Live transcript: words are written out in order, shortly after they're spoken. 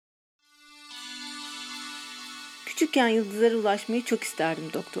Küçükken yıldızlara ulaşmayı çok isterdim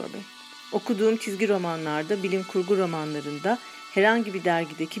Doktor Bey. Okuduğum çizgi romanlarda, bilim kurgu romanlarında, herhangi bir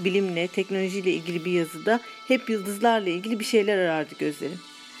dergideki bilimle, teknolojiyle ilgili bir yazıda hep yıldızlarla ilgili bir şeyler arardı gözlerim.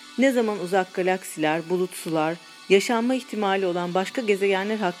 Ne zaman uzak galaksiler, bulut sular, yaşanma ihtimali olan başka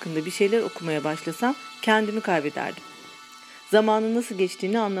gezegenler hakkında bir şeyler okumaya başlasam kendimi kaybederdim. Zamanın nasıl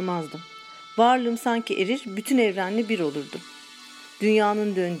geçtiğini anlamazdım. Varlığım sanki erir, bütün evrenle bir olurdum.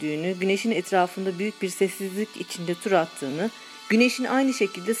 Dünyanın döndüğünü, güneşin etrafında büyük bir sessizlik içinde tur attığını, güneşin aynı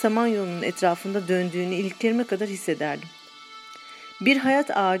şekilde Samanyolu'nun etrafında döndüğünü iliklerime kadar hissederdim. Bir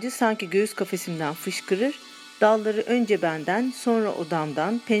hayat ağacı sanki göğüs kafesimden fışkırır, dalları önce benden, sonra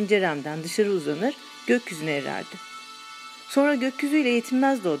odamdan, penceremden dışarı uzanır, gökyüzüne ererdi. Sonra gökyüzüyle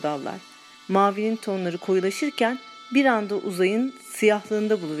yetinmezdi o dallar. Mavinin tonları koyulaşırken bir anda uzayın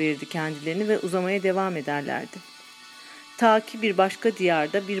siyahlığında buluverirdi kendilerini ve uzamaya devam ederlerdi. Ta ki bir başka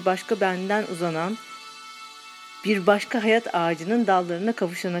diyarda bir başka benden uzanan bir başka hayat ağacının dallarına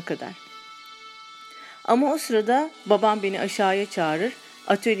kavuşana kadar. Ama o sırada babam beni aşağıya çağırır,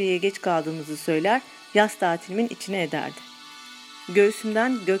 atölyeye geç kaldığımızı söyler, yaz tatilimin içine ederdi.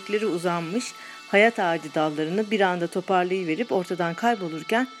 Göğsümden gökleri uzanmış hayat ağacı dallarını bir anda toparlayıverip ortadan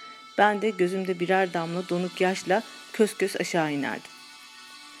kaybolurken ben de gözümde birer damla donuk yaşla kös kös aşağı inerdim.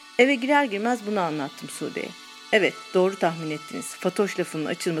 Eve girer girmez bunu anlattım Sude'ye. Evet, doğru tahmin ettiniz. Fatoş lafının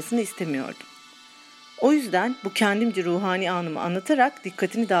açılmasını istemiyordum. O yüzden bu kendimce ruhani anımı anlatarak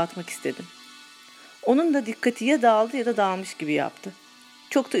dikkatini dağıtmak istedim. Onun da dikkati ya dağıldı ya da dağılmış gibi yaptı.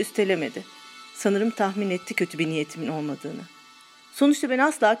 Çok da üstelemedi. Sanırım tahmin etti kötü bir niyetimin olmadığını. Sonuçta ben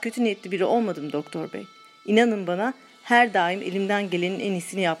asla kötü niyetli biri olmadım Doktor Bey. İnanın bana her daim elimden gelenin en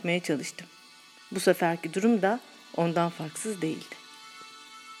iyisini yapmaya çalıştım. Bu seferki durum da ondan farksız değildi.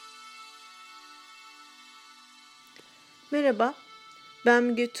 Merhaba, ben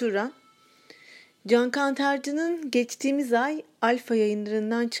Müge Turan. Kantarcı'nın geçtiğimiz ay Alfa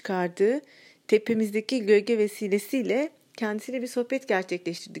yayınlarından çıkardığı Tepemizdeki Gölge vesilesiyle kendisiyle bir sohbet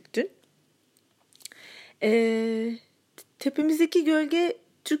gerçekleştirdik dün. Tepemizdeki Gölge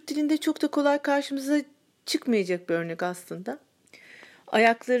Türk dilinde çok da kolay karşımıza çıkmayacak bir örnek aslında.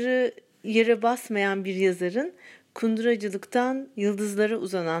 Ayakları yere basmayan bir yazarın kunduracılıktan yıldızlara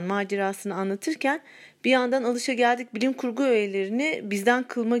uzanan macerasını anlatırken bir yandan alışageldik bilim kurgu öğelerini bizden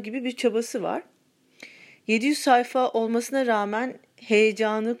kılma gibi bir çabası var. 700 sayfa olmasına rağmen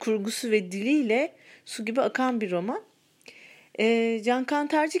heyecanı, kurgusu ve diliyle su gibi akan bir roman.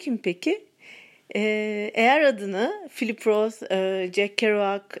 Kantarcı kim peki? Eğer adını Philip Roth, Jack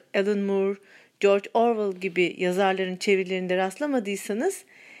Kerouac, Alan Moore, George Orwell gibi yazarların çevirilerinde rastlamadıysanız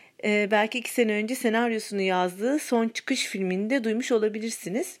belki 2 sene önce senaryosunu yazdığı Son Çıkış filminde duymuş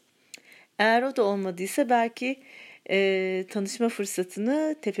olabilirsiniz. Eğer o da olmadıysa belki tanışma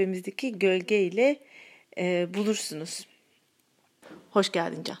fırsatını Tepemizdeki Gölge ile bulursunuz. Hoş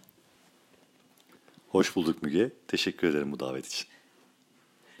geldin Can. Hoş bulduk Müge. Teşekkür ederim bu davet için.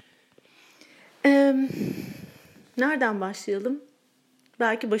 Nereden başlayalım?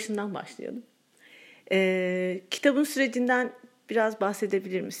 Belki başından başlayalım. Kitabın sürecinden biraz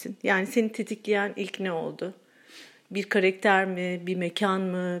bahsedebilir misin? Yani seni tetikleyen ilk ne oldu? Bir karakter mi, bir mekan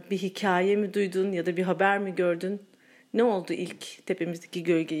mı, bir hikaye mi duydun ya da bir haber mi gördün? Ne oldu ilk Tepemizdeki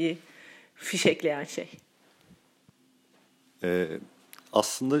Gölgeyi fişekleyen şey?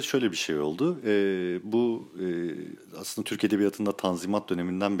 Aslında şöyle bir şey oldu. Bu aslında Türk Edebiyatı'nda Tanzimat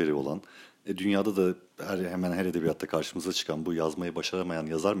döneminden beri olan, dünyada da hemen her edebiyatta karşımıza çıkan bu yazmayı başaramayan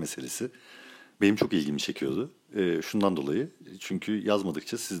yazar meselesi benim çok ilgimi çekiyordu. Şundan dolayı, çünkü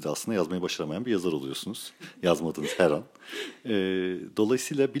yazmadıkça siz de aslında yazmayı başaramayan bir yazar oluyorsunuz. Yazmadığınız her an.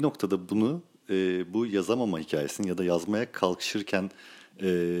 Dolayısıyla bir noktada bunu, bu yazamama hikayesini ya da yazmaya kalkışırken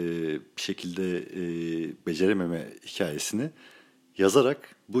bir şekilde becerememe hikayesini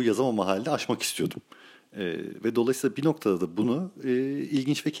yazarak bu yazamama halini aşmak istiyordum. Ve dolayısıyla bir noktada da bunu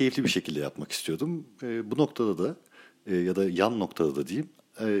ilginç ve keyifli bir şekilde yapmak istiyordum. Bu noktada da ya da yan noktada da diyeyim,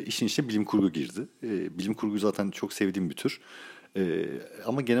 işin içine bilim kurgu girdi. Bilim kurgu zaten çok sevdiğim bir tür.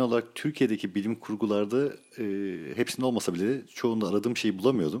 Ama genel olarak Türkiye'deki bilim kurgularda hepsinde olmasa bile çoğunda aradığım şeyi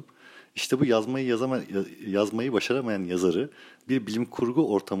bulamıyordum. İşte bu yazmayı başaramayan yazarı bir bilim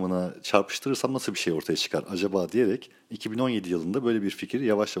kurgu ortamına çarpıştırırsam nasıl bir şey ortaya çıkar acaba diyerek 2017 yılında böyle bir fikir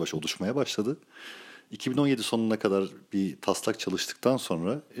yavaş yavaş oluşmaya başladı. 2017 sonuna kadar bir taslak çalıştıktan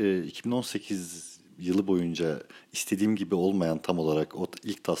sonra 2018 yılı boyunca istediğim gibi olmayan tam olarak o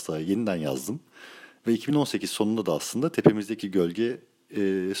ilk taslağı yeniden yazdım. Ve 2018 sonunda da aslında Tepemizdeki Gölge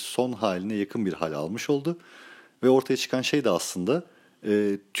son haline yakın bir hal almış oldu. Ve ortaya çıkan şey de aslında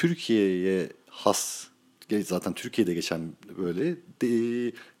Türkiye'ye has zaten Türkiye'de geçen böyle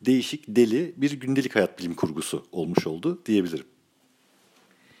değişik, deli bir gündelik hayat bilim kurgusu olmuş oldu diyebilirim.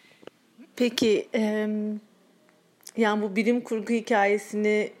 Peki yani bu bilim kurgu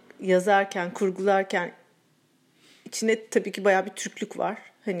hikayesini yazarken, kurgularken içinde tabii ki bayağı bir Türklük var.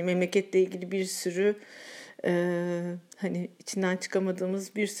 Hani memleketle ilgili bir sürü hani içinden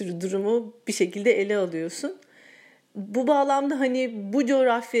çıkamadığımız bir sürü durumu bir şekilde ele alıyorsun. Bu bağlamda hani bu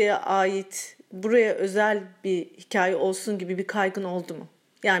coğrafyaya ait, buraya özel bir hikaye olsun gibi bir kaygın oldu mu?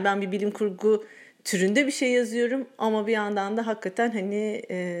 Yani ben bir bilim kurgu türünde bir şey yazıyorum ama bir yandan da hakikaten hani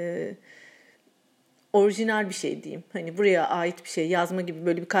orijinal bir şey diyeyim. Hani buraya ait bir şey yazma gibi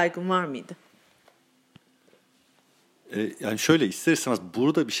böyle bir kaygın var mıydı? Yani şöyle, ister istemez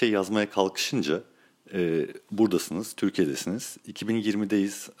burada bir şey yazmaya kalkışınca buradasınız, Türkiye'desiniz.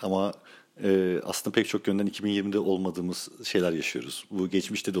 2020'deyiz ama aslında pek çok yönden 2020'de olmadığımız şeyler yaşıyoruz. Bu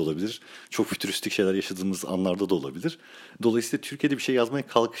geçmişte de olabilir. Çok fütüristik şeyler yaşadığımız anlarda da olabilir. Dolayısıyla Türkiye'de bir şey yazmaya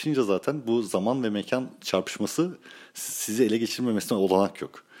kalkışınca zaten bu zaman ve mekan çarpışması sizi ele geçirmemesine olanak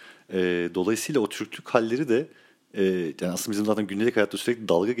yok. Dolayısıyla o Türklük halleri de yani aslında bizim zaten gündelik hayatta sürekli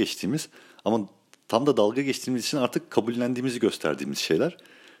dalga geçtiğimiz ama tam da dalga geçtiğimiz için artık kabullendiğimizi gösterdiğimiz şeyler.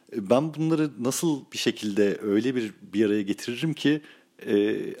 Ben bunları nasıl bir şekilde öyle bir araya getiririm ki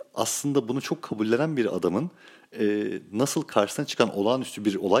aslında bunu çok kabullenen bir adamın nasıl karşısına çıkan olağanüstü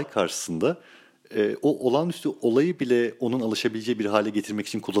bir olay karşısında o olağanüstü olayı bile onun alışabileceği bir hale getirmek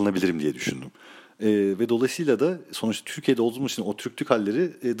için kullanabilirim diye düşündüm. Ve dolayısıyla da sonuçta Türkiye'de olduğumuz için o Türklük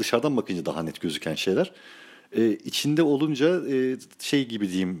halleri dışarıdan bakınca daha net gözüken şeyler. İçinde olunca şey gibi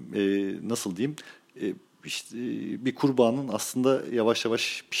diyeyim, nasıl diyeyim, işte bir kurbağanın aslında yavaş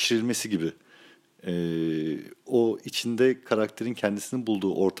yavaş pişirilmesi gibi. O içinde karakterin kendisinin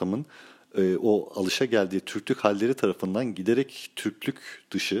bulduğu ortamın o alışageldiği Türklük halleri tarafından giderek Türklük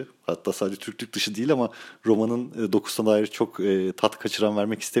dışı, hatta sadece Türklük dışı değil ama romanın dokusuna dair çok tat kaçıran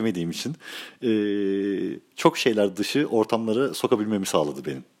vermek istemediğim için çok şeyler dışı ortamlara sokabilmemi sağladı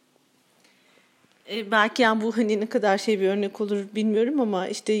benim. Belki yani bu hani ne kadar şey bir örnek olur bilmiyorum ama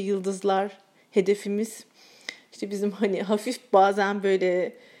işte yıldızlar hedefimiz. İşte bizim hani hafif bazen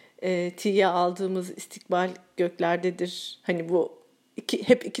böyle tiye aldığımız istikbal göklerdedir. Hani bu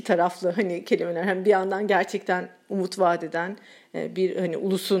hep iki taraflı hani kelimeler. Hem bir yandan gerçekten umut vaat eden bir hani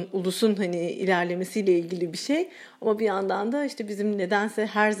ulusun hani ilerlemesiyle ilgili bir şey. Ama bir yandan da işte bizim nedense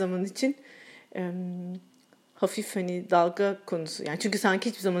her zaman için hafif hani dalga konusu. Yani çünkü sanki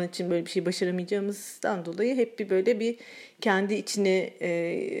hiçbir zaman için böyle bir şey başaramayacağımızdan dolayı hep bir böyle bir kendi içine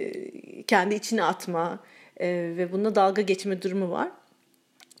atma ve bununla dalga geçme durumu var.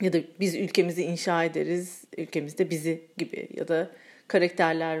 Ya da biz ülkemizi inşa ederiz, ülkemizde bizi gibi ya da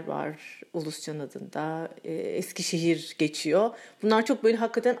karakterler var Uluscan adında, Eskişehir geçiyor. Bunlar çok böyle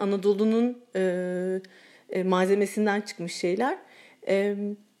hakikaten Anadolu'nun malzemesinden çıkmış şeyler.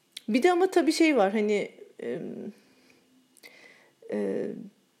 Bir de ama tabii şey var hani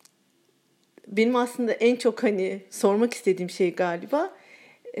benim aslında en çok hani sormak istediğim şey galiba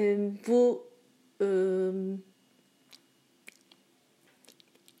bu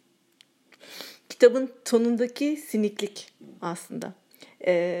kitabın tonundaki siniklik aslında.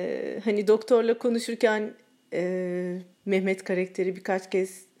 Hani doktorla konuşurken Mehmet karakteri birkaç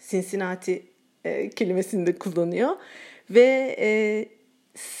kez Cincinnati kelimesini de kullanıyor. Ve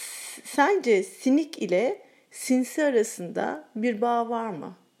sence sinik ile sinsi arasında bir bağ var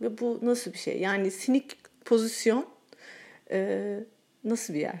mı? Ve bu nasıl bir şey? Yani sinik pozisyon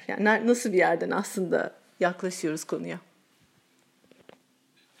nasıl bir yer? Yani nasıl bir yerden aslında yaklaşıyoruz konuya?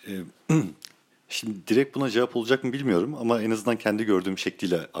 Şimdi direkt buna cevap olacak mı bilmiyorum ama en azından kendi gördüğüm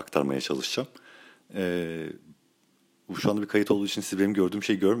şekliyle aktarmaya çalışacağım. Bu şu anda bir kayıt olduğu için siz benim gördüğüm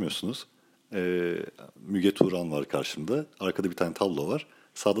şeyi görmüyorsunuz. Müge Turan var karşımda. Arkada bir tane tablo var.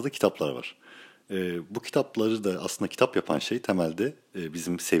 Sağda da kitaplar var. Bu kitapları da aslında kitap yapan şey temelde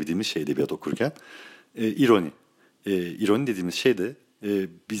bizim sevdiğimiz şey edebiyat okurken ironi. İroni dediğimiz şey de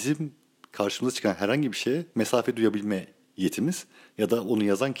bizim karşımıza çıkan herhangi bir şeye mesafe duyabilme yetimiz ya da onu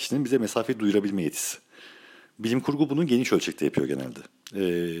yazan kişinin bize mesafe duyurabilme yetisi. Bilim kurgu bunu geniş ölçekte yapıyor genelde.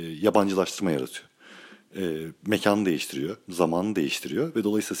 Yabancılaştırma yaratıyor. Mekanı değiştiriyor, zamanı değiştiriyor ve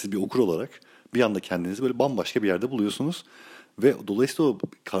dolayısıyla siz bir okur olarak bir anda kendinizi böyle bambaşka bir yerde buluyorsunuz. Ve dolayısıyla o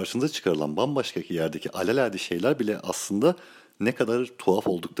karşınıza çıkarılan bambaşka yerdeki alelade şeyler bile aslında ne kadar tuhaf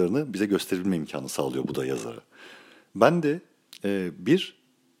olduklarını bize gösterebilme imkanı sağlıyor bu da yazara. Ben de bir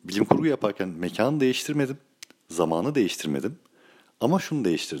bilim kurgu yaparken mekanı değiştirmedim, zamanı değiştirmedim ama şunu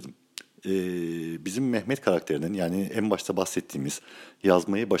değiştirdim. Bizim Mehmet karakterinin yani en başta bahsettiğimiz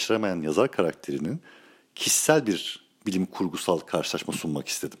yazmayı başaramayan yazar karakterinin kişisel bir bilim kurgusal karşılaşma sunmak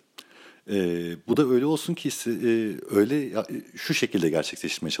istedim. Bu da öyle olsun ki şu şekilde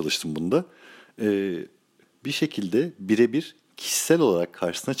gerçekleştirmeye çalıştım bunda. Bir şekilde birebir kişisel olarak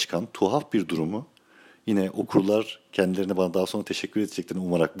karşısına çıkan tuhaf bir durumu, yine okurlar kendilerine bana daha sonra teşekkür edeceklerini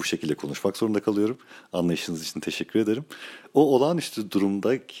umarak bu şekilde konuşmak zorunda kalıyorum. Anlayışınız için teşekkür ederim. O olağanüstü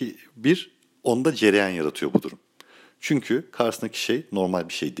durumdaki onda cereyan yaratıyor bu durum. Çünkü karşısındaki şey normal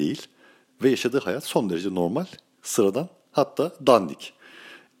bir şey değil ve yaşadığı hayat son derece normal, sıradan, hatta dandik.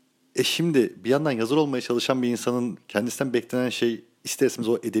 Şimdi bir yandan yazar olmaya çalışan bir insanın kendisinden beklenen şey ister istemez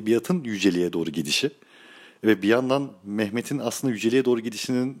o edebiyatın yüceliğe doğru gidişi. Ve bir yandan Mehmet'in aslında yüceliğe doğru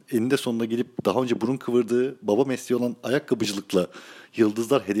gidişinin eninde sonunda gelip daha önce burun kıvırdığı baba mesleği olan ayakkabıcılıkla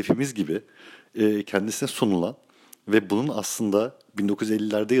yıldızlar hedefimiz gibi kendisine sunulan ve bunun aslında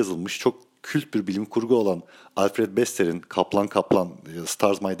 1950'lerde yazılmış çok kült bir bilim kurgu olan Alfred Bester'in Kaplan Kaplan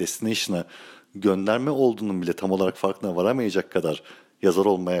Stars My Destination'a gönderme olduğunun bile tam olarak farkına varamayacak kadar yazar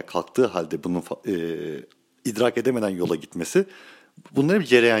olmaya kalktığı halde bunun idrak edemeden yola gitmesi bunları bir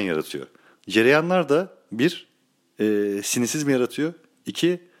cereyan yaratıyor. Cereyanlar da sinizm yaratıyor.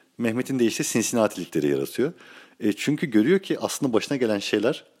 2, Mehmet'in de işte sinsinatilikleri yaratıyor. Çünkü görüyor ki aslında başına gelen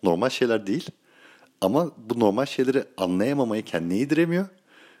şeyler normal şeyler değil. Ama bu normal şeyleri anlayamamayı kendine yediremiyor.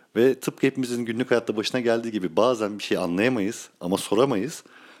 Ve tıpkı hepimizin günlük hayatta başına geldiği gibi bazen bir şey anlayamayız ama soramayız.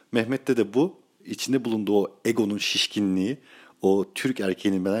 Mehmet'te de bu içinde bulunduğu o egonun şişkinliği, o Türk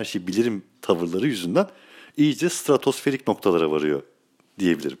erkeğinin ben her şeyi bilirim tavırları yüzünden iyice stratosferik noktalara varıyor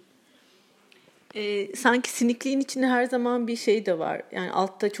diyebilirim. Sanki sinikliğin içinde her zaman bir şey de var. Yani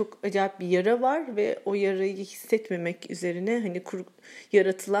altta çok acayip bir yara var ve o yarayı hissetmemek üzerine hani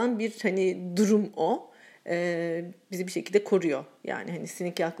yaratılan bir hani durum o. Bizi bir şekilde koruyor. Yani hani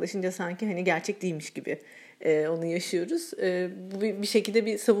sinik yaklaşınca sanki hani gerçek değilmiş gibi onu yaşıyoruz. Bu bir şekilde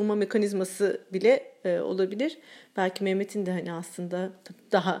bir savunma mekanizması bile olabilir. Belki Mehmet'in de hani aslında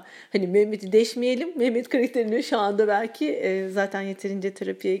daha hani Mehmet'i deşmeyelim. Mehmet karakterini şu anda belki zaten yeterince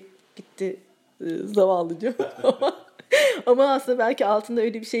terapiye gitti zavallı diyor. Ama aslında belki altında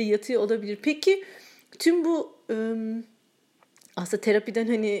öyle bir şey yatıyor olabilir. Peki tüm bu aslında terapiden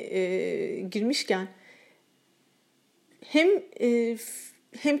hani girmişken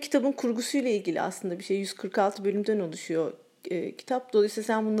hem kitabın kurgusuyla ilgili aslında bir şey 146 bölümden oluşuyor kitap. Dolayısıyla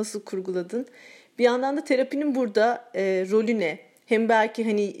sen bunu nasıl kurguladın? Bir yandan da terapinin burada rolü ne? Hem belki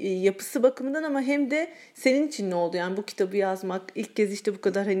hani yapısı bakımından ama hem de senin için ne oldu? Yani bu kitabı yazmak, ilk kez işte bu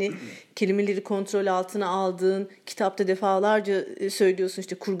kadar hani kelimeleri kontrol altına aldığın, kitapta defalarca söylüyorsun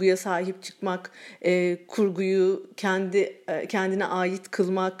işte kurguya sahip çıkmak, kurguyu kendine ait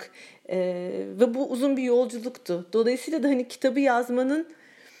kılmak ve bu uzun bir yolculuktu. Dolayısıyla da hani kitabı yazmanın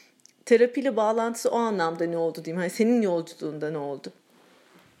terapiyle bağlantısı o anlamda ne oldu diyeyim? Hani senin yolculuğunda ne oldu?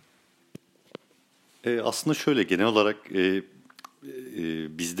 Aslında şöyle genel olarak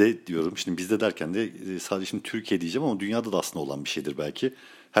bizde diyorum. Şimdi bizde derken de sadece şimdi Türkiye diyeceğim ama dünyada da aslında olan bir şeydir belki.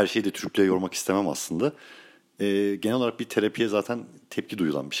 Her şeyi de Türklüğe yormak istemem aslında. Genel olarak bir terapiye zaten tepki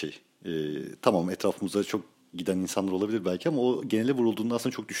duyulan bir şey. Tamam etrafımızda çok giden insanlar olabilir belki ama o genele vurulduğunda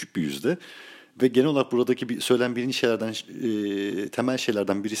aslında çok düşük bir yüzde. Ve genel olarak buradaki söylenen birinci şeylerden, temel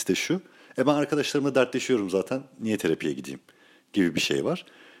şeylerden birisi de şu. Ben arkadaşlarımla dertleşiyorum zaten. Niye terapiye gideyim? Gibi bir şey var.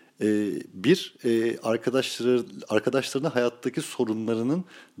 Arkadaşlarına hayattaki sorunlarının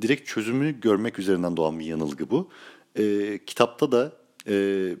direkt çözümünü görmek üzerinden doğan bir yanılgı bu. Kitapta da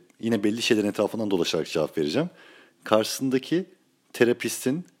yine belli şeylerin etrafından dolaşarak cevap vereceğim. Karşısındaki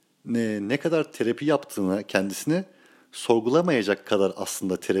terapistin ne kadar terapi yaptığını kendisine sorgulamayacak kadar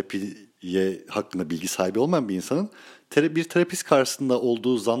aslında terapiye hakkında bilgi sahibi olmayan bir insanın bir terapist karşısında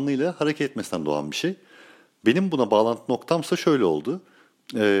olduğu zannıyla hareket etmesinden doğan bir şey. Benim buna bağlantı noktamsa şöyle oldu.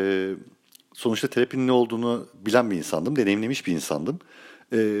 Sonuçta terapinin ne olduğunu bilen bir insandım, deneyimlemiş bir insandım.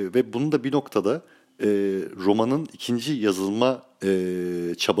 Ve bunu da bir noktada romanın ikinci yazılma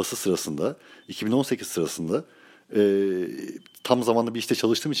çabası sırasında, 2018 sırasında tam zamanlı bir işte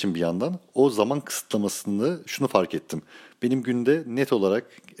çalıştığım için bir yandan o zaman kısıtlamasında şunu fark ettim. Benim günde net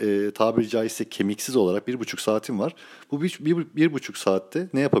olarak tabiri caizse kemiksiz olarak 1,5 saatim var. Bu 1,5 saatte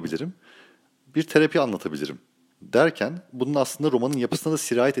ne yapabilirim? Bir terapi anlatabilirim derken bunun aslında romanın yapısına da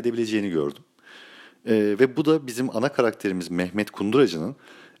sirayet edebileceğini gördüm. Ve bu da bizim ana karakterimiz Mehmet Kunduracı'nın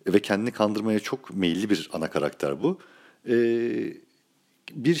ve kendini kandırmaya çok meyilli bir ana karakter bu.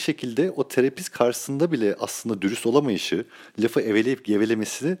 Bir şekilde o terapist karşısında bile aslında dürüst olamayışı, lafı eveleyip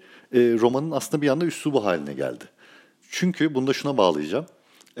gevelemesi romanın aslında bir anda üslubu haline geldi. Çünkü bunu da şuna bağlayacağım.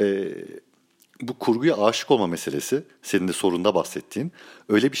 Bu kurguya aşık olma meselesi, senin de sorunda bahsettiğin,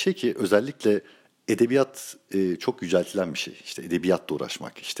 öyle bir şey ki özellikle edebiyat çok yüceltilen bir şey. İşte edebiyatla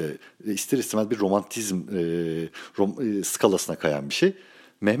uğraşmak, işte ister istemez bir romantizm skalasına kayan bir şey.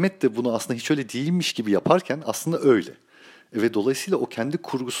 Mehmet de bunu aslında hiç öyle değilmiş gibi yaparken aslında öyle. Ve dolayısıyla o kendi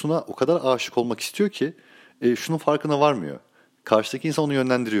kurgusuna o kadar aşık olmak istiyor ki şunun farkına varmıyor. Karşıdaki insan onu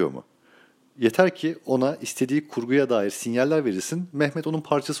yönlendiriyor mu? Yeter ki ona istediği kurguya dair sinyaller verilsin. Mehmet onun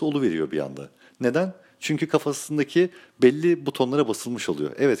parçası oluveriyor bir anda. Neden? Çünkü kafasındaki belli butonlara basılmış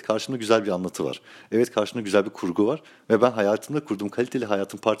oluyor. Evet, karşımda güzel bir anlatı var. Evet, karşımda güzel bir kurgu var. Ve ben hayatımda kurduğum kaliteli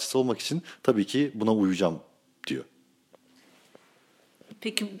hayatın parçası olmak için tabii ki buna uyacağım diyor.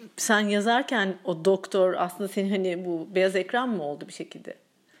 Peki sen yazarken o doktor aslında senin hani bu beyaz ekran mı oldu bir şekilde?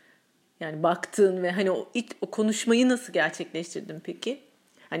 Yani baktığın ve hani o konuşmayı nasıl gerçekleştirdin peki?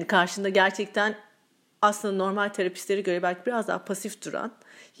 Hani karşında gerçekten aslında normal terapistleri göre belki biraz daha pasif duran,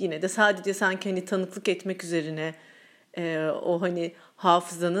 yine de sadece sanki hani tanıklık etmek üzerine o hani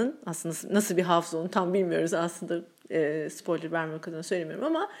hafızanın aslında nasıl bir hafıza onu tam bilmiyoruz aslında, spoiler vermek adına söylemiyorum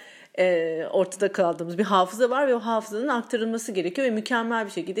ama ortada kaldığımız bir hafıza var ve o hafızanın aktarılması gerekiyor ve mükemmel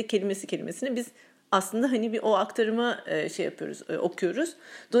bir şekilde kelimesini biz aslında hani bir o aktarıma şey yapıyoruz, okuyoruz.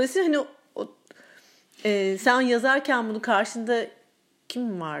 Dolayısıyla hani sen yazarken bunu karşında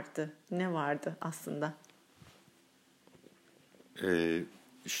kim vardı? Ne vardı aslında?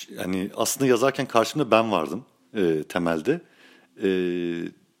 Yani aslında yazarken karşımda ben vardım temelde.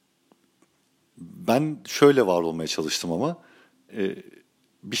 Ben şöyle var olmaya çalıştım ama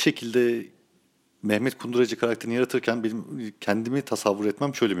bir şekilde Mehmet Kunduracı karakterini yaratırken benim kendimi tasavvur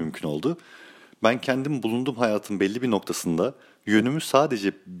etmem şöyle mümkün oldu. Ben kendim bulunduğum hayatın belli bir noktasında yönümü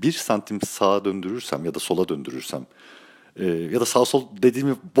sadece 1 santim sağa döndürürsem ya da sola döndürürsem, ya da sağ sol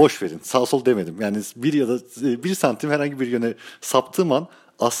dediğimi boş verin. Sağ sol demedim. Yani 1 santim herhangi bir yöne saptığım an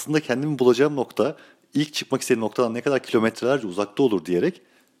aslında kendimi bulacağım nokta ilk çıkmak istediğim noktadan ne kadar kilometrelerce uzakta olur diyerek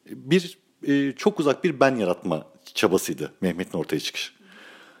çok uzak bir ben yaratma çabasıydı Mehmet'in ortaya çıkışı.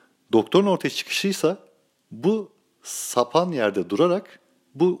 Doktorun ortaya çıkışıysa bu sapan yerde durarak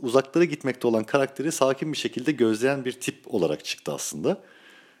bu uzaklara gitmekte olan karakteri sakin bir şekilde gözleyen bir tip olarak çıktı aslında.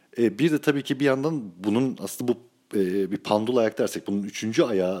 Bir de tabii ki bir yandan bunun aslında bu bir pandul ayak dersek bunun 3.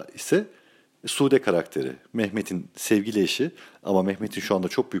 ayağı ise Sude karakteri. Mehmet'in sevgili eşi ama Mehmet'in şu anda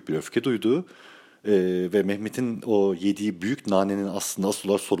çok büyük bir öfke duyduğu ve Mehmet'in o yediği büyük nanenin aslında asıl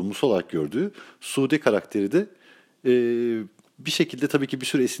olarak sorumlusu olarak gördüğü Sude karakteri de bir şekilde tabii ki bir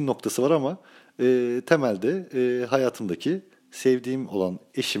sürü esin noktası var ama temelde hayatımdaki sevdiğim olan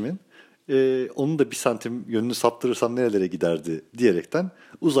eşimin onun da 1 santim yönünü saptırırsam nerelere giderdi diyerekten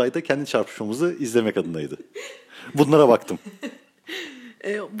uzayda kendi çarpışmamızı izlemek adınaydı. Bunlara baktım.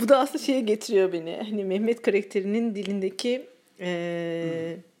 Bu da aslında şeye getiriyor beni. Hani Mehmet karakterinin dilindeki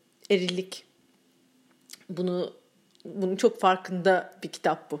erillik. Bunun çok farkında bir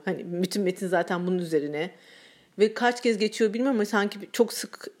kitap bu. Hani bütün metin zaten bunun üzerine. Ve kaç kez geçiyor bilmiyorum ama sanki çok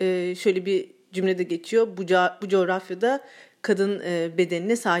sık şöyle bir cümlede geçiyor. Bu coğrafyada kadın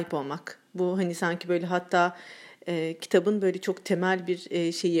bedenine sahip olmak. Bu hani sanki böyle hatta kitabın böyle çok temel bir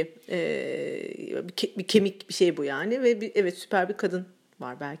şeyi, bir kemik bir şey bu yani. Ve evet, süper bir kadın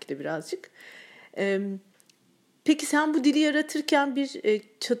var belki de birazcık. Peki sen bu dili yaratırken bir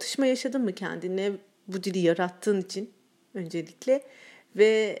çatışma yaşadın mı kendine? Bu dili yarattığın için öncelikle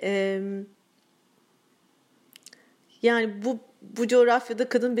ve yani bu coğrafyada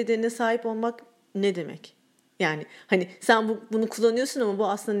kadın bedenine sahip olmak ne demek? Yani hani sen bunu kullanıyorsun ama bu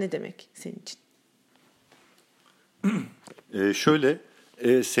aslında ne demek senin için? Şöyle,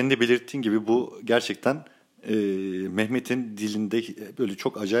 senin de belirttiğin gibi bu gerçekten Mehmet'in dilinde böyle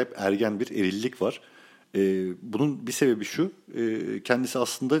çok acayip ergen bir erillik var. Bunun bir sebebi şu, kendisi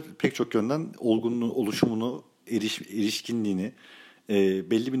aslında pek çok yönden olgunluğu, oluşumunu, erişkinliğini,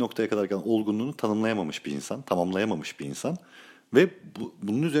 belli bir noktaya kadar gelen olgunluğunu tanımlayamamış bir insan, tamamlayamamış bir insan ve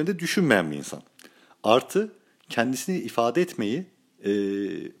bunun üzerinde düşünmeyen bir insan. Artı kendisini ifade etmeyi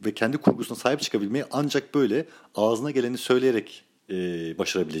ve kendi kurgusuna sahip çıkabilmeyi ancak böyle ağzına geleni söyleyerek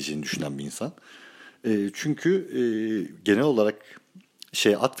başarabileceğini düşünen bir insan. Çünkü genel olarak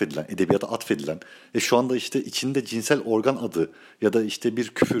edebiyata atfedilen şu anda işte içinde cinsel organ adı ya da işte bir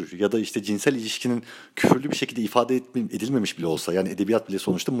küfür ya da işte cinsel ilişkinin küfürlü bir şekilde ifade edilmemiş bile olsa, yani edebiyat bile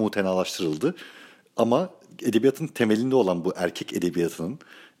sonuçta mutenalaştırıldı. Ama edebiyatın temelinde olan bu erkek edebiyatının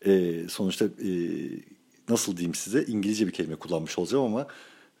sonuçta nasıl diyeyim size, İngilizce bir kelime kullanmış olacağım ama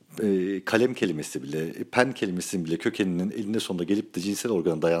kalem kelimesi bile, pen kelimesinin bile kökeninin elinde sonunda gelip de cinsel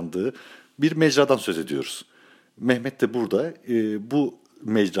organa dayandığı bir mecradan söz ediyoruz. Mehmet de burada bu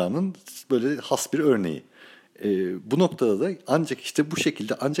mecranın böyle has bir örneği. Bu noktada da ancak işte bu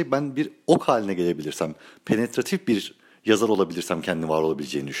şekilde, ancak ben bir ok haline gelebilirsem, penetratif bir yazar olabilirsem kendi var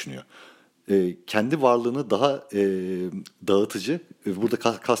olabileceğini düşünüyor. kendi varlığını daha dağıtıcı, burada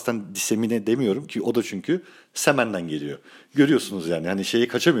kasten disemine demiyorum ki o da çünkü semenden geliyor. Görüyorsunuz yani hani şeyi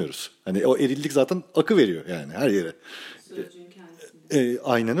kaçamıyoruz. Hani o erillik zaten akı veriyor yani her yere. Sözcüğün kendisinde.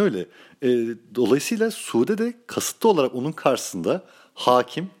 Aynen öyle. Dolayısıyla Sude de kasıtlı olarak onun karşısında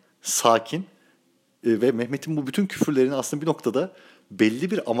hakim, sakin ve Mehmet'in bu bütün küfürlerini aslında bir noktada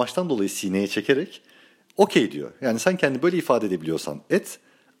belli bir amaçtan dolayı sineye çekerek okey diyor. Yani sen kendini böyle ifade edebiliyorsan et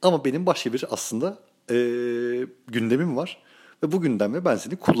ama benim başka bir aslında gündemim var ve bu gündemle ben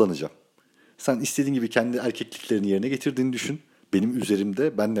seni kullanacağım. Sen istediğin gibi kendi erkekliklerini yerine getirdiğini düşün. Benim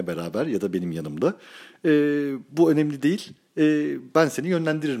üzerimde, benle beraber ya da benim yanımda. Bu önemli değil. Ben seni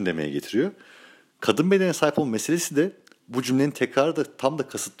yönlendiririm demeye getiriyor. Kadın bedenine sahip olma meselesi de bu cümlenin tekrarı da tam da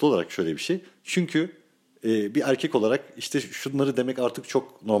kasıtlı olarak şöyle bir şey. Çünkü bir erkek olarak işte şunları demek artık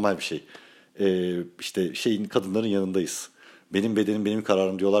çok normal bir şey. İşte kadınların yanındayız. Benim bedenim benim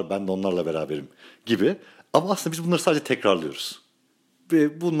kararım diyorlar, ben de onlarla beraberim gibi. Ama aslında biz bunları sadece tekrarlıyoruz.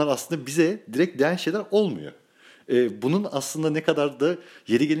 Ve bunlar aslında bize direkt değen şeyler olmuyor. Bunun aslında ne kadar da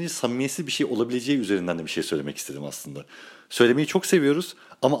yeri gelince samimiyetsiz bir şey olabileceği üzerinden de bir şey söylemek istedim aslında. Söylemeyi çok seviyoruz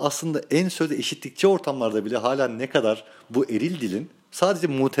ama aslında en sözde eşitlikçi ortamlarda bile hala ne kadar bu eril dilin sadece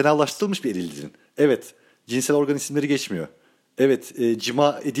mutenalaştırılmış bir eril dilin. Evet, cinsel organ isimleri geçmiyor. Evet,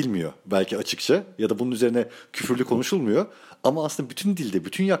 cima edilmiyor belki açıkça ya da bunun üzerine küfürlü konuşulmuyor. Ama aslında bütün dilde,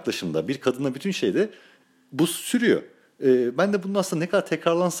 bütün yaklaşımda, bir kadına bütün şeyde bu sürüyor. Ben de bunun aslında ne kadar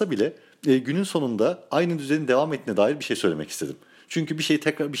tekrarlansa bile günün sonunda aynı düzenin devam ettiğine dair bir şey söylemek istedim. Çünkü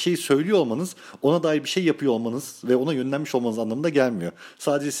bir şey söylüyor olmanız, ona dair bir şey yapıyor olmanız ve ona yönlenmiş olmanız anlamında gelmiyor.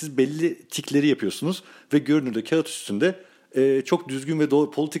 Sadece siz belli tikleri yapıyorsunuz ve görünürde kağıt üstünde çok düzgün ve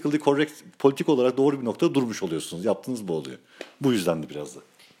doğru, politik olarak doğru bir noktada durmuş oluyorsunuz. Yaptığınız bu oluyor. Bu yüzden de biraz da.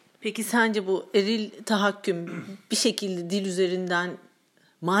 Peki sence bu eril tahakküm bir şekilde dil üzerinden,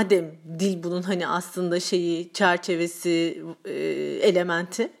 madem dil bunun hani aslında çerçevesi,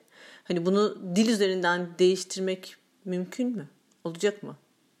 elementi, hani bunu dil üzerinden değiştirmek mümkün mü? Olacak mı?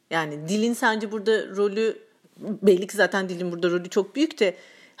 Yani dilin sence burada rolü, belli ki zaten dilin burada rolü çok büyük de,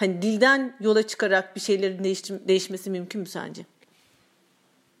 hani dilden yola çıkarak bir şeylerin değişmesi mümkün mü sence?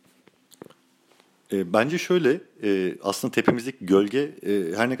 Bence şöyle, aslında Tepemizdeki Gölge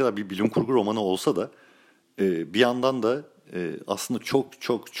her ne kadar bir bilim kurgu romanı olsa da bir yandan da aslında çok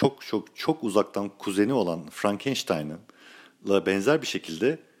çok çok çok çok uzaktan kuzeni olan Frankenstein'la benzer bir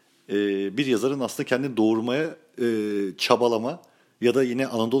şekilde bir yazarın aslında kendini doğurmaya çabalama ya da yine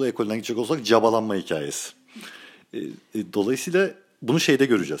Anadolu ekolünden gidecek olsak cabalanma hikayesi. Dolayısıyla bunu şeyde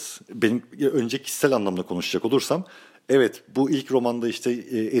göreceğiz. Benim önce kişisel anlamda konuşacak olursam, evet bu ilk romanda işte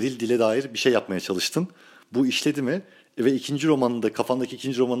eril dile dair bir şey yapmaya çalıştın. Bu işledi mi? Ve kafandaki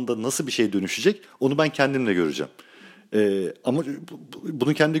ikinci romanında nasıl bir şey dönüşecek? Onu ben kendimle göreceğim. Ama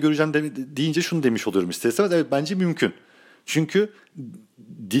bunu kendi göreceğim deyince şunu demiş oluyorum ister istemez. Evet, bence mümkün. Çünkü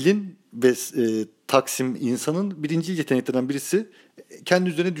dilin ve Taksim insanın birinci yeteneklerinden birisi kendi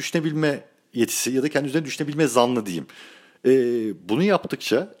üzerine düşünebilme yetisi ya da kendi üzerine düşünebilme zannı diyeyim. Bunu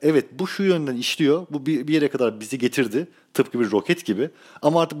yaptıkça evet bu şu yönden işliyor. Bu bir yere kadar bizi getirdi. Tıpkı bir roket gibi.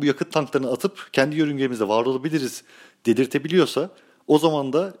 Ama artık bu yakıt tanklarını atıp kendi yörüngemizde var olabiliriz dedirtebiliyorsa, o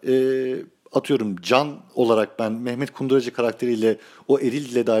zaman da atıyorum can olarak ben Mehmet Kunduracı karakteriyle o eril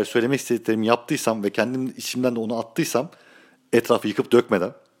dile dair söylemek istediklerimi yaptıysam ve kendim içimden de onu attıysam, etrafı yıkıp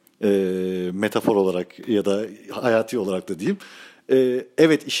dökmeden, metafor olarak ya da hayati olarak da diyeyim,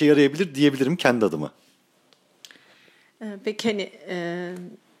 evet işe yarayabilir diyebilirim kendi adıma. Peki hani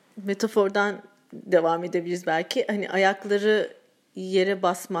metafordan devam edebiliriz belki. Hani ayakları yere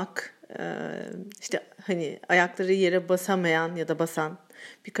basmak, işte hani ayakları yere basamayan ya da basan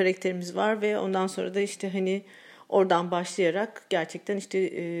bir karakterimiz var ve ondan sonra da işte hani oradan başlayarak gerçekten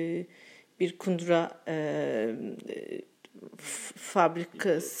işte bir kundura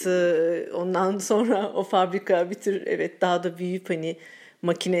fabrikası, ondan sonra o fabrika bir tür daha da büyüyüp hani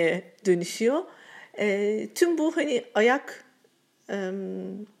makineye dönüşüyor. Tüm bu hani ayak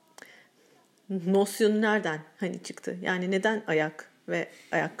nosyonu nereden hani çıktı? Yani neden ayak ve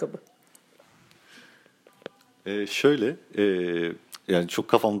ayakkabı? Yani çok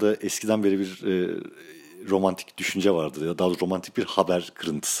kafamda eskiden beri bir romantik düşünce vardı. Ya daha doğrusu romantik bir haber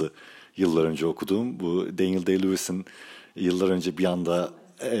kırıntısı. Yıllar önce okuduğum bu Daniel Day-Lewis'in yıllar önce bir anda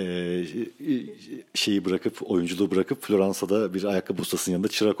oyunculuğu bırakıp Floransa'da bir ayakkabı ustasının yanında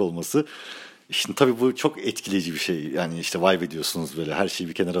çırak olması. Şimdi tabii bu çok etkileyici bir şey. Yani işte vay be diyorsunuz, böyle her şeyi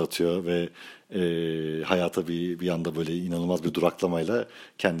bir kenara atıyor ve hayata bir anda böyle inanılmaz bir duraklamayla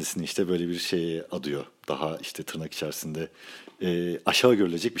kendisini işte böyle bir şeye adıyor. Daha işte tırnak içerisinde aşağı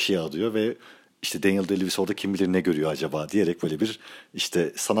görülecek bir şeye adıyor ve işte Daniel Day-Lewis orada kim bilir ne görüyor acaba diyerek böyle bir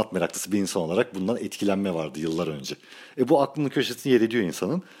işte sanat meraklısı bir insan olarak bundan etkilenme vardı yıllar önce. Bu aklının köşesine yer ediyor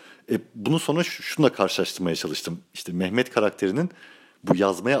insanın. Bunu sonra şununla karşılaştırmaya çalıştım. İşte Mehmet karakterinin bu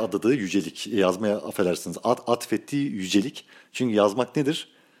yazmaya adadığı yücelik, yazmaya affedersiniz atfettiği yücelik. Çünkü yazmak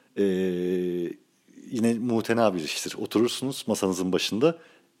nedir? Yine muhtena bir iştir. Oturursunuz masanızın başında,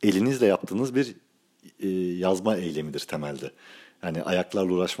 elinizle yaptığınız bir yazma eylemidir temelde. Yani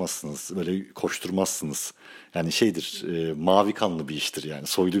ayaklarla uğraşmazsınız, böyle koşturmazsınız. Yani şeydir, mavi kanlı bir iştir yani,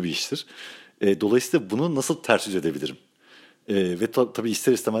 soylu bir iştir. Dolayısıyla bunu nasıl ters yüz edebilirim? Ve tabii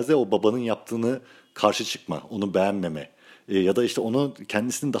ister istemez de o babanın yaptığını karşı çıkma, onu beğenmeme ya da işte onu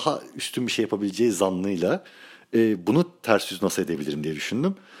kendisinin daha üstün bir şey yapabileceği zannıyla bunu ters yüz nasıl edebilirim diye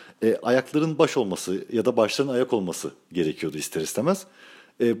düşündüm. Ayakların baş olması ya da başların ayak olması gerekiyordu ister istemez.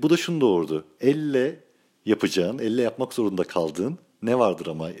 Bu da şunu doğurdu. Elle yapacağın, elle yapmak zorunda kaldığın ne vardır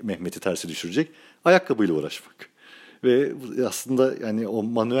ama Mehmet'i tersi düşürecek? Ayakkabıyla uğraşmak. Ve aslında yani o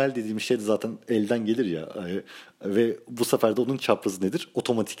manuel dediğim şey de zaten elden gelir ya. Ve bu sefer de onun çaprazı nedir?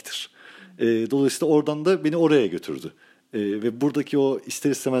 Otomatiktir. Dolayısıyla oradan da beni oraya götürdü. Ve buradaki o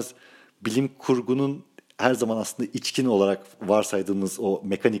ister istemez bilim kurgunun her zaman aslında içkin olarak varsaydığımız o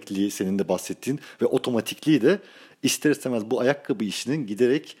mekanikliği senin de bahsettiğin ve otomatikliği de ister istemez bu ayakkabı işinin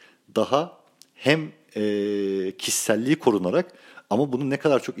giderek daha hem kişiselliği korunarak ama bunu ne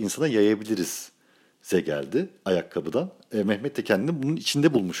kadar çok insana yayabiliriz geldi ayakkabıdan. Mehmet de kendini bunun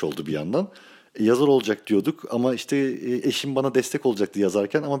içinde bulmuş oldu bir yandan. Yazar olacak diyorduk ama işte eşim bana destek olacaktı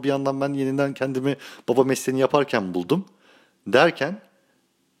yazarken ama bir yandan ben yeniden kendimi baba mesleğini yaparken buldum derken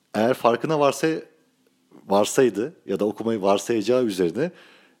eğer farkına varsaydı ya da okumayı varsayacağı üzerine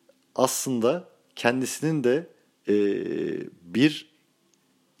aslında kendisinin de bir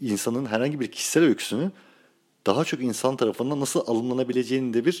insanın herhangi bir kişisel öyküsünü daha çok insan tarafından nasıl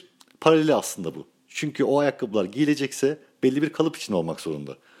alımlanabileceğinin de bir paraleli aslında bu. Çünkü o ayakkabılar giyilecekse belli bir kalıp içinde olmak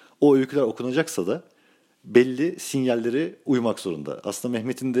zorunda. O öyküler okunacaksa da belli sinyalleri uymak zorunda. Aslında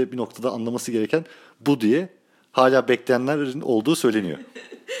Mehmet'in de bir noktada anlaması gereken bu diye hala bekleyenlerin olduğu söyleniyor.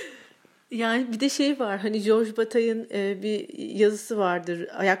 Yani bir de şey var, hani George Bataille'ın bir yazısı vardır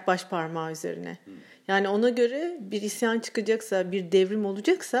ayak baş parmağı üzerine. Yani ona göre bir isyan çıkacaksa, bir devrim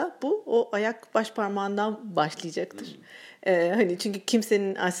olacaksa bu o ayak baş parmağından başlayacaktır. Hani çünkü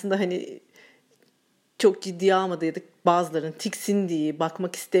kimsenin aslında hani çok ciddiye almadığı ya da bazılarının tiksindiği,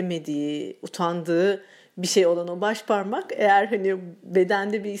 bakmak istemediği, utandığı bir şey olan o baş parmak eğer hani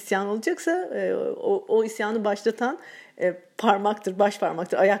bedende bir isyan olacaksa o isyanı başlatan parmaktır, baş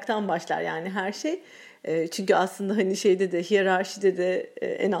parmaktır. Ayaktan başlar yani her şey. Çünkü aslında hani şeyde de hiyerarşide de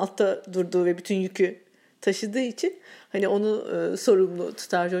en altta durduğu ve bütün yükü taşıdığı için hani onu sorumlu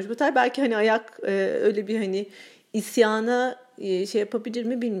tutar George Bataille. Belki hani ayak öyle bir hani isyana şey yapabilir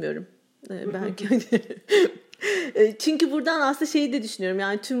mi bilmiyorum. Belki hani çünkü buradan aslında şeyi de düşünüyorum.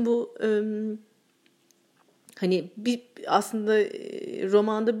 Yani tüm bu hani bir aslında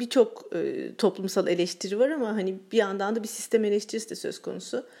romanda birçok toplumsal eleştiri var ama hani bir yandan da bir sistem eleştirisi de söz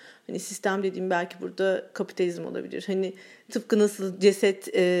konusu. Hani sistem dediğim belki burada kapitalizm olabilir. Hani tıpkı nasıl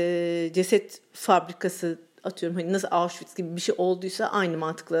ceset fabrikası atıyorum hani nasıl Auschwitz gibi bir şey olduysa aynı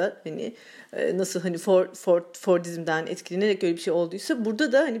mantıkla hani nasıl hani Fordizm'den etkilenerek öyle bir şey olduysa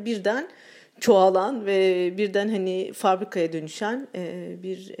burada da hani birden çoğalan ve birden hani fabrikaya dönüşen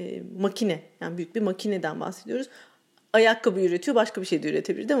bir makine, yani büyük bir makineden bahsediyoruz. Ayakkabı üretiyor, başka bir şey de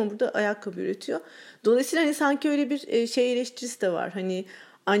üretebilirdi ama burada ayakkabı üretiyor. Dolayısıyla hani sanki öyle bir şey eleştirisi de var. Hani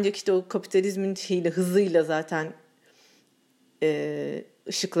ancak işte o kapitalizmin şeyiyle, hızıyla zaten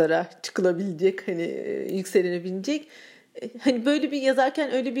ışıklara çıkılabilecek, hani yükselenebilecek. Hani böyle bir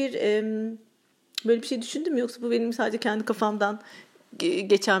yazarken öyle bir böyle bir şey düşündün mü, yoksa bu benim sadece kendi kafamdan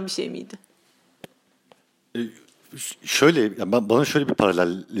geçen bir şey miydi? Şöyle, yani bana şöyle bir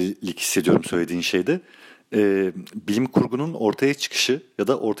paralellik hissediyorum söylediğin şeyde. Bilim kurgunun ortaya çıkışı ya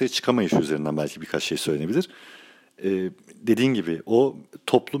da ortaya çıkamayışı üzerinden belki birkaç şey söylenebilir. Dediğin gibi o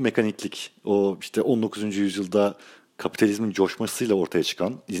toplu mekaniklik, o işte 19. yüzyılda kapitalizmin coşmasıyla ortaya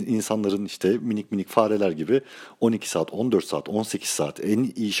çıkan insanların işte minik minik fareler gibi 12 saat, 14 saat, 18 saat,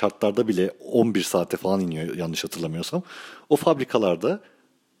 en iyi şartlarda bile 11 saate falan iniyor yanlış hatırlamıyorsam. O fabrikalarda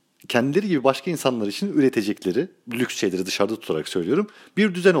kendileri gibi başka insanlar için üretecekleri lüks şeyleri dışarıda tutarak söylüyorum,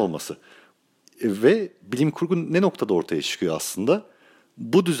 bir düzen olması. Ve bilim kurgu ne noktada ortaya çıkıyor aslında?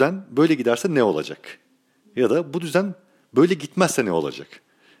 Bu düzen böyle giderse ne olacak? Ya da bu düzen böyle gitmezse ne olacak?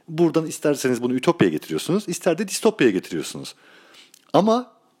 Buradan isterseniz bunu ütopyaya getiriyorsunuz, ister de distopyaya getiriyorsunuz.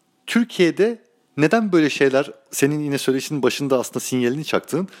 Ama Türkiye'de neden böyle şeyler, senin yine söyleşinin başında aslında sinyalini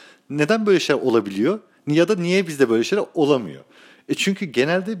çaktığın, neden böyle şeyler olabiliyor? Ya da niye bizde böyle şeyler olamıyor? Çünkü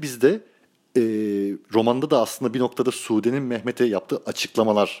genelde bizde romanda da aslında bir noktada Sude'nin Mehmet'e yaptığı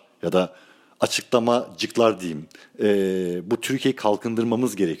açıklamalar ya da açıklamacıklar diyeyim. Bu Türkiye'yi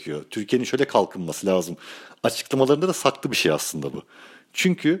kalkındırmamız gerekiyor. Türkiye'nin şöyle kalkınması lazım. Açıklamalarında da saklı bir şey aslında bu.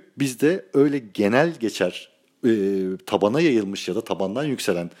 Çünkü bizde öyle genel geçer, tabana yayılmış ya da tabandan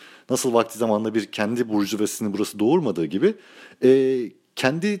yükselen, nasıl vakti zamanında bir kendi burjuvazisini burası doğurmadığı gibi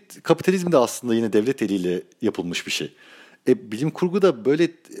kendi kapitalizmi de aslında yine devlet eliyle yapılmış bir şey. Bilim kurgu da böyle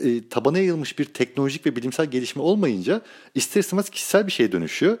tabana yayılmış bir teknolojik ve bilimsel gelişme olmayınca ister istemez kişisel bir şeye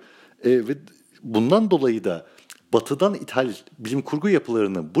dönüşüyor. Ve bundan dolayı da batıdan ithal bilim kurgu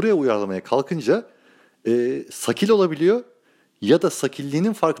yapılarını buraya uyarlamaya kalkınca sakil olabiliyor ya da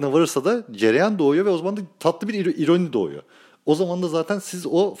sakilliğinin farkına varırsa da cereyan doğuyor ve o zaman da tatlı bir ironi doğuyor. O zaman da zaten siz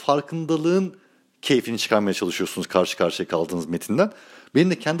o farkındalığın keyfini çıkarmaya çalışıyorsunuz karşı karşıya kaldığınız metinden. Benim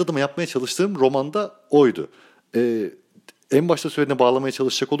de kendi adıma yapmaya çalıştığım romanda oydu. En başta söylediğine bağlamaya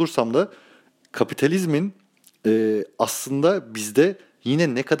çalışacak olursam da kapitalizmin aslında bizde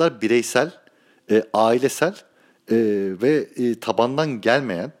yine ne kadar bireysel, ailesel ve tabandan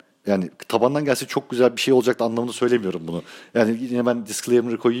gelmeyen, yani tabandan gelse çok güzel bir şey olacak anlamında söylemiyorum bunu. Yani yine ben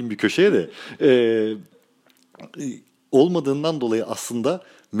disclaimer'ı koyayım bir köşeye de olmadığından dolayı aslında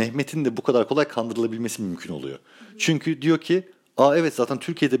Mehmet'in de bu kadar kolay kandırılabilmesi mümkün oluyor. Çünkü diyor ki, evet zaten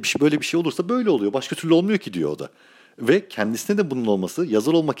Türkiye'de böyle bir şey olursa böyle oluyor. Başka türlü olmuyor ki diyor o da. Ve kendisine de bunun olması,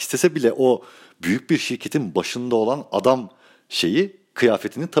 yazar olmak istese bile o büyük bir şirketin başında olan adam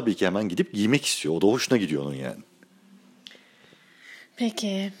kıyafetini tabii ki hemen gidip giymek istiyor. O da hoşuna gidiyor onun yani.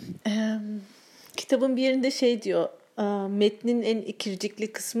 Peki. Kitabın bir yerinde diyor, metnin en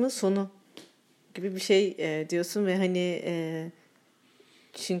ikircikli kısmı sonu gibi bir şey diyorsun ve hani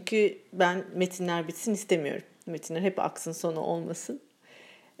çünkü ben metinler bitsin istemiyorum. Metinler hep aksın, sonu olmasın.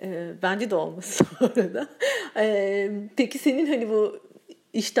 Bence de olmasın bu arada. Peki senin hani bu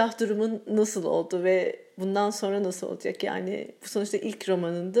iştah durumun nasıl oldu ve bundan sonra nasıl olacak? Yani bu sonuçta ilk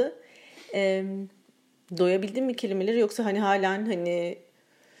romanındı. Doyabildin mi kelimeleri, yoksa hani halen hani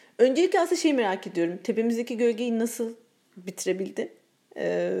öncelikle aslında merak ediyorum. Tepemizdeki Gölgeyi nasıl bitirebildin?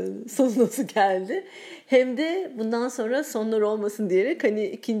 Sonu nasıl geldi? Hem de bundan sonra sonlar olmasın diyerek hani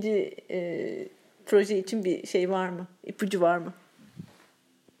ikinci proje için bir şey var mı? İpucu var mı?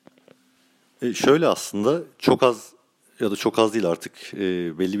 Şöyle aslında çok az ya da çok az değil artık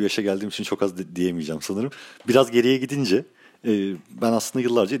belli bir yaşa geldiğim için çok az diyemeyeceğim sanırım. Biraz geriye gidince ben aslında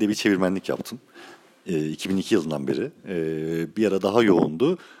yıllarca edebi çevirmenlik yaptım. 2002 yılından beri. Bir ara daha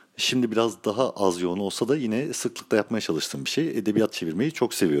yoğundu. Şimdi biraz daha az yoğun olsa da yine sıklıkla yapmaya çalıştığım bir şey. Edebiyat çevirmeyi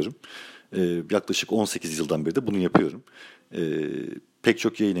çok seviyorum. Yaklaşık 18 yıldan beri de bunu yapıyorum. Pek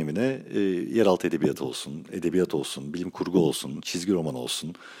çok yayın evine yeraltı edebiyatı olsun, edebiyat olsun, bilim kurgu olsun, çizgi roman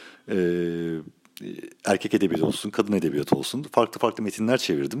olsun, erkek edebiyatı olsun, kadın edebiyatı olsun, farklı farklı metinler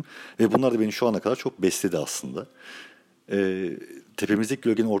çevirdim. Ve bunlar da beni şu ana kadar çok besledi aslında. Tepemizdeki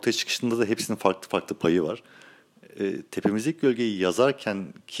Gölge'nin ortaya çıkışında da hepsinin farklı farklı payı var. Tepemizdeki Gölge'yi yazarken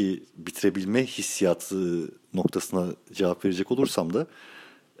ki bitirebilme hissiyatı noktasına cevap verecek olursam da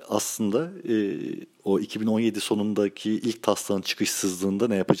aslında o 2017 sonundaki ilk taslağın çıkışsızlığında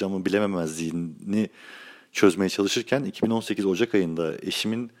ne yapacağımı bilememezliğini çözmeye çalışırken 2018 Ocak ayında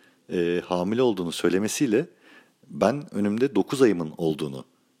eşimin hamile olduğunu söylemesiyle ben önümde 9 ayımın olduğunu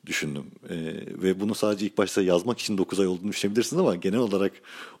düşündüm. Ve bunu sadece ilk başta yazmak için 9 ay olduğunu düşünebilirsiniz ama genel olarak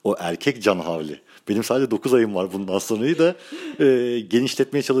o erkek can havli. Benim sadece 9 ayım var, bundan sonrayı da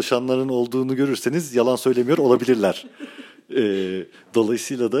genişletmeye çalışanların olduğunu görürseniz yalan söylemiyor olabilirler.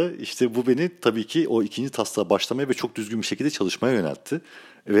 Dolayısıyla da işte bu beni tabii ki o ikinci taslağa başlamaya ve çok düzgün bir şekilde çalışmaya yöneltti.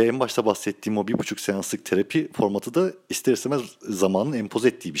 Ve en başta bahsettiğim o 1,5 seanslık terapi formatı da ister istemez zamanın empoze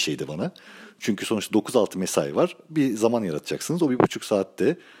ettiği bir şeydi bana. Çünkü sonuçta 9-6 mesai var. Bir zaman yaratacaksınız. O 1,5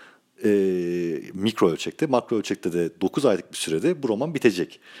 saatte mikro ölçekte, makro ölçekte de 9 aylık bir sürede bu roman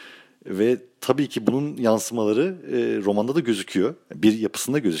bitecek. Ve tabii ki bunun yansımaları romanda da gözüküyor. Bir,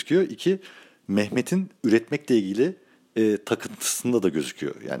 yapısında gözüküyor. İki, Mehmet'in üretmekle ilgili takıntısında da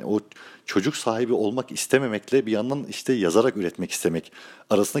gözüküyor. Yani o çocuk sahibi olmak istememekle bir yandan işte yazarak üretmek istemek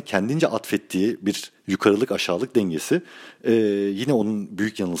arasında kendince atfettiği bir yukarılık aşağılık dengesi yine onun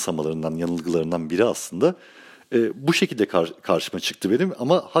büyük yanılgılarından biri aslında. Bu şekilde karşıma çıktı benim,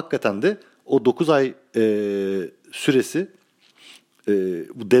 ama hakikaten de o 9 ay süresi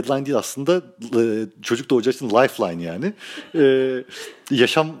bu deadline değil aslında, çocuk doğacağı için lifeline yani.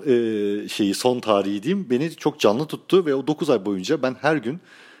 Yaşam son tarihi diyeyim, beni çok canlı tuttu ve o 9 ay boyunca ben her gün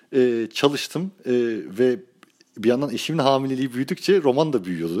çalıştım ve bir yandan eşimin hamileliği büyüdükçe roman da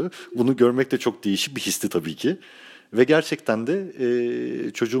büyüyordu. Bunu görmek de çok değişik bir histi tabii ki. Ve gerçekten de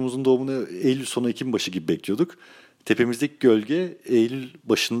çocuğumuzun doğumunu Eylül sonu Ekim başı gibi bekliyorduk. Tepemizdeki Gölge Eylül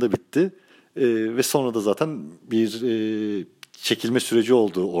başında bitti. Ve sonra da zaten bir çekilme süreci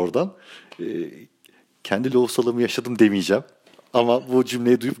oldu oradan. Kendi lohusalığımı yaşadım demeyeceğim. Ama bu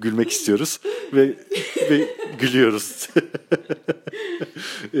cümleyi duyup gülmek istiyoruz. ve gülüyoruz.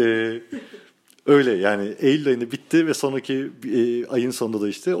 Öyle yani Eylül ayını bitti ve sonraki ayın sonunda da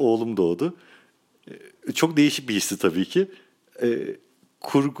işte oğlum doğdu. Çok değişik bir histi tabii ki.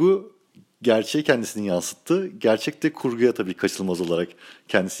 Kurgu gerçeği kendisini yansıttı. Gerçek de kurguya tabii kaçınılmaz olarak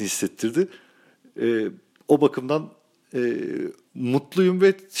kendisini hissettirdi. O bakımdan mutluyum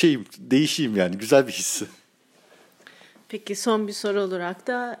ve değişiyim yani. Güzel bir hissi. Peki son bir soru olarak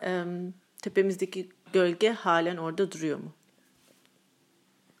da tepemizdeki gölge halen orada duruyor mu?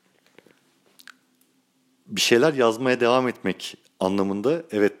 Bir şeyler yazmaya devam etmek anlamında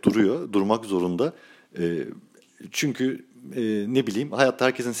evet duruyor. Durmak zorunda. Çünkü ne bileyim hayatta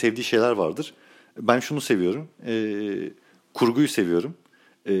herkesin sevdiği şeyler vardır. Ben şunu seviyorum. Kurguyu seviyorum.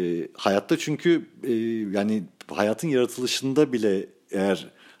 Hayatta çünkü yani hayatın yaratılışında bile eğer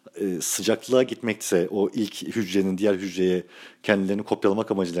sıcaklığa gitmekse o ilk hücrenin diğer hücreye kendilerini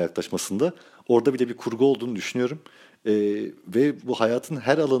kopyalamak amacıyla yaklaşmasında orada bile bir kurgu olduğunu düşünüyorum. Ve bu hayatın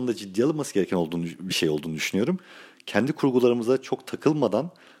her alanında ciddiye alınması gereken bir şey olduğunu düşünüyorum. Kendi kurgularımıza çok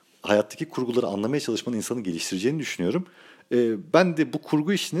takılmadan hayattaki kurguları anlamaya çalışmanın insanı geliştireceğini düşünüyorum. Ben de bu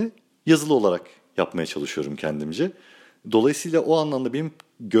kurgu işini yazılı olarak yapmaya çalışıyorum kendimce. Dolayısıyla o anlamda benim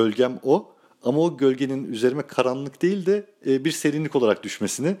gölgem o. Ama o gölgenin üzerime karanlık değil de bir serinlik olarak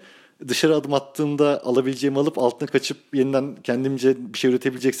düşmesini, dışarı adım attığımda alabileceğimi alıp altına kaçıp yeniden kendimce bir şey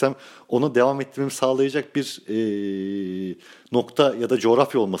üretebileceksem ona devam ettirmemi sağlayacak bir nokta ya da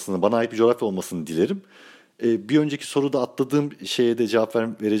coğrafya olmasını, bana ait bir coğrafya olmasını dilerim. Bir önceki soruda atladığım şeye de cevap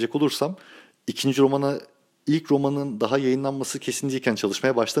verecek olursam, ilk romanın daha yayınlanması kesinliyken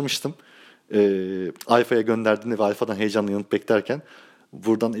çalışmaya başlamıştım. Alfa'ya gönderdiğinde ve Alfa'dan heyecanla yanıt beklerken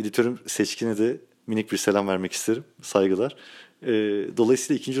buradan editörüm Seçkin'e de minik bir selam vermek isterim. Saygılar.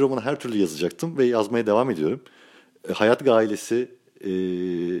 Dolayısıyla ikinci romanı her türlü yazacaktım ve yazmaya devam ediyorum. Hayat Gailesi,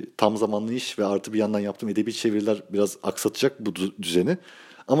 tam zamanlı iş ve artı bir yandan yaptığım edebi çeviriler biraz aksatacak bu düzeni.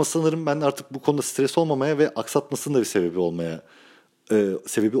 Ama sanırım ben artık bu konuda stres olmamaya ve aksatmasının da bir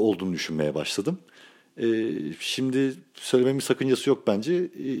sebebi olduğunu düşünmeye başladım. Şimdi söylememin sakıncası yok bence.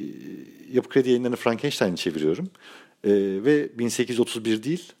 Yapı Kredi Yayınları'nı Frankenstein'i çeviriyorum. Ve 1831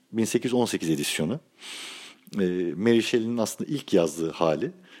 değil 1818 edisyonu. Mary Shelley'nin aslında ilk yazdığı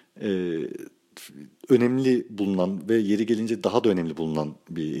hali. Önemli bulunan ve yeri gelince daha da önemli bulunan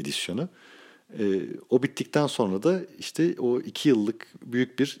bir edisyonu. O bittikten sonra da işte o 2 yıllık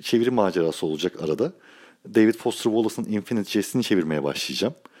büyük bir çeviri macerası olacak arada. David Foster Wallace'ın Infinite Jest'ini çevirmeye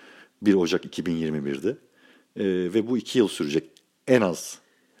başlayacağım. 1 Ocak 2021'de. Ve bu 2 yıl sürecek en az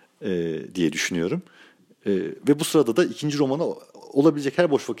diye düşünüyorum. Ve bu sırada da ikinci romana olabilecek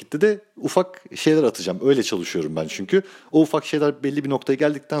her boş vakitte de ufak şeyler atacağım. Öyle çalışıyorum ben çünkü. O ufak şeyler belli bir noktaya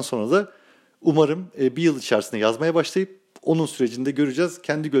geldikten sonra da umarım bir yıl içerisinde yazmaya başlayıp onun sürecinde göreceğiz.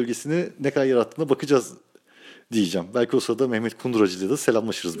 Kendi gölgesini ne kadar yarattığına bakacağız diyeceğim. Belki o sırada Mehmet Kunduracı'yla da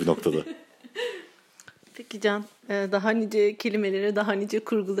selamlaşırız bir noktada. Peki Can, daha nice kelimelere, daha nice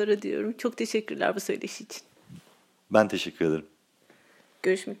kurgulara diyorum. Çok teşekkürler bu söyleşi için. Ben teşekkür ederim.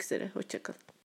 Görüşmek üzere, hoşça kalın.